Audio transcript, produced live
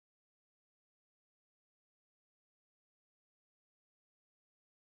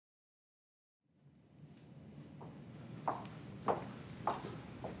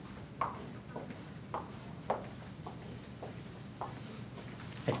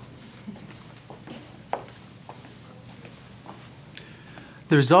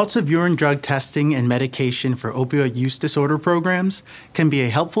The results of urine drug testing and medication for opioid use disorder programs can be a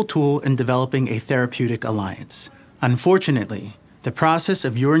helpful tool in developing a therapeutic alliance. Unfortunately, the process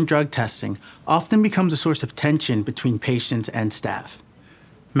of urine drug testing often becomes a source of tension between patients and staff.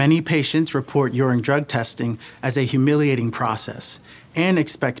 Many patients report urine drug testing as a humiliating process and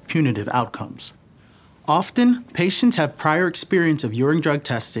expect punitive outcomes. Often, patients have prior experience of urine drug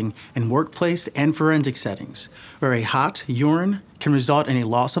testing in workplace and forensic settings, where a hot urine can result in a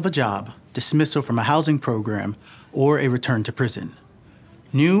loss of a job, dismissal from a housing program, or a return to prison.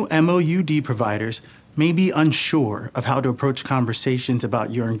 New MOUD providers may be unsure of how to approach conversations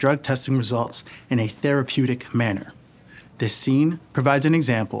about urine drug testing results in a therapeutic manner. This scene provides an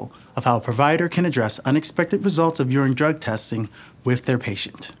example of how a provider can address unexpected results of urine drug testing with their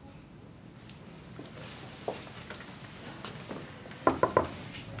patient.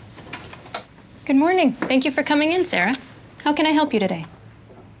 Good morning. Thank you for coming in, Sarah. How can I help you today?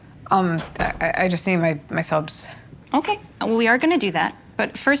 I just need my subs. Okay, well, we are gonna do that.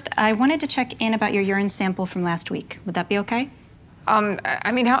 But first, I wanted to check in about your urine sample from last week. Would that be okay?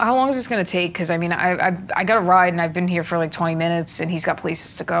 I mean, how long is this gonna take? Because I mean, I got a ride and I've been here for like 20 minutes and he's got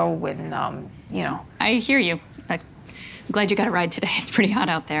places to go and, you know. I hear you. I'm glad you got a ride today. It's pretty hot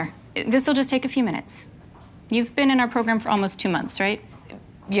out there. This will just take a few minutes. You've been in our program for almost 2 months, right?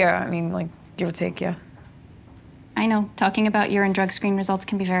 Yeah, I mean, like, give or take, yeah. I know, talking about urine drug screen results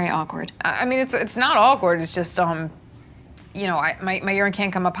can be very awkward. I mean, it's not awkward, it's just, you know, my urine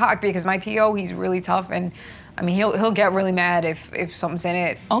can't come up hot because my PO, he's really tough and, I mean, he'll get really mad if something's in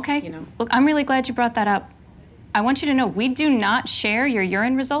it. Okay, you know. Look, I'm really glad you brought that up. I want you to know, we do not share your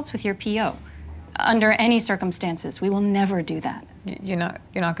urine results with your PO. Under any circumstances, we will never do that. You're not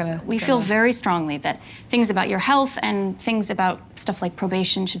gonna... We feel very strongly that things about your health and things about stuff like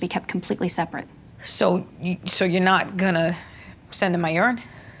probation should be kept completely separate. So you're not gonna send him my urine?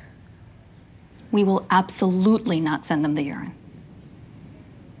 We will absolutely not send them the urine.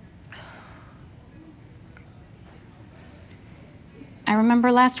 I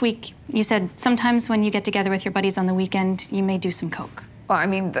remember last week you said sometimes when you get together with your buddies on the weekend, you may do some coke. Well, I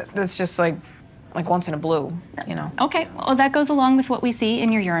mean, that's just like once in a blue, you know. Okay, well, that goes along with what we see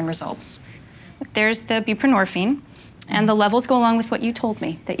in your urine results. There's the buprenorphine, and the levels go along with what you told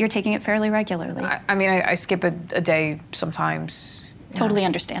me, that you're taking it fairly regularly. I mean, I skip a day sometimes. Totally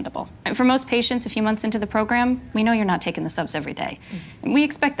understandable. And for most patients, a few months into the program, we know you're not taking the subs every day. And we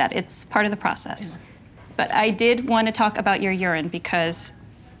expect that. It's part of the process. But I did want to talk about your urine because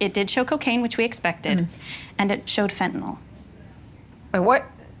it did show cocaine, which we expected, and it showed fentanyl. Wait, what?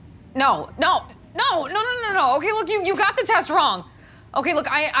 No. Okay, look, you got the test wrong. Okay, look,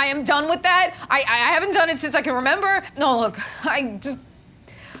 I am done with that. I haven't done it since I can remember. No, look, I'm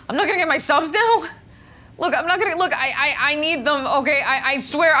not gonna get my subs now. Look, I'm not gonna, look, I need them, okay? I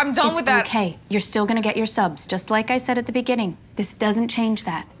swear I'm done with that. It's okay, you're still gonna get your subs, just like I said at the beginning. This doesn't change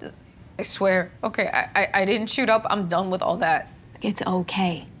that. I swear, okay, I didn't shoot up, I'm done with all that. It's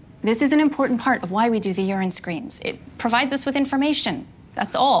okay. This is an important part of why we do the urine screens. It provides us with information,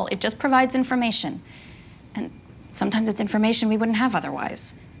 that's all. It just provides information. And sometimes it's information we wouldn't have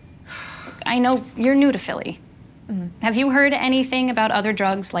otherwise. I know you're new to Philly. Have you heard anything about other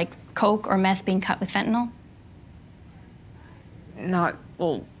drugs like coke or meth being cut with fentanyl? Not,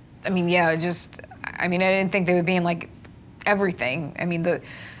 well, I mean, yeah, just, I mean, I didn't think they would be in like everything. I mean, the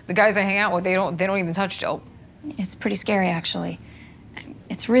guys I hang out with, they don't even touch dope. It's pretty scary, actually.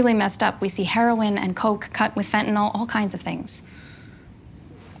 It's really messed up. We see heroin and coke cut with fentanyl, all kinds of things.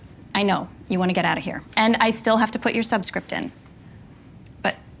 I know, you want to get out of here. And I still have to put your subscript in.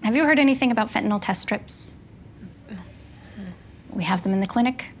 But have you heard anything about fentanyl test strips? We have them in the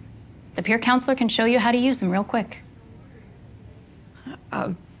clinic. The peer counselor can show you how to use them real quick.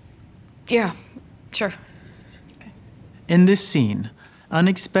 Yeah, sure. Okay. In this scene,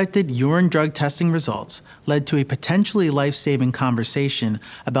 unexpected urine drug testing results led to a potentially life-saving conversation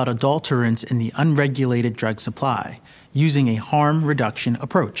about adulterants in the unregulated drug supply, using a harm reduction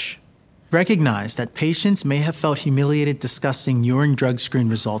approach. Recognize that patients may have felt humiliated discussing urine drug screen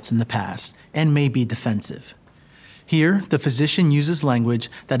results in the past and may be defensive. Here, the physician uses language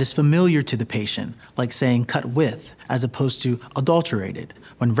that is familiar to the patient, like saying cut with as opposed to adulterated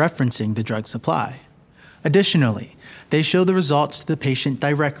when referencing the drug supply. Additionally, they show the results to the patient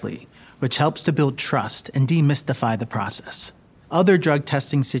directly, which helps to build trust and demystify the process. Other drug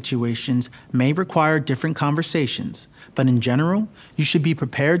testing situations may require different conversations, but in general, you should be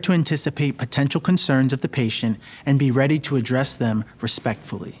prepared to anticipate potential concerns of the patient and be ready to address them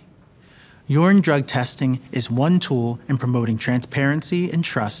respectfully. Urine drug testing is one tool in promoting transparency and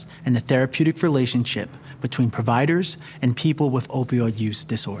trust in the therapeutic relationship between providers and people with opioid use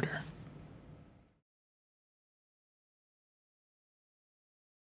disorder.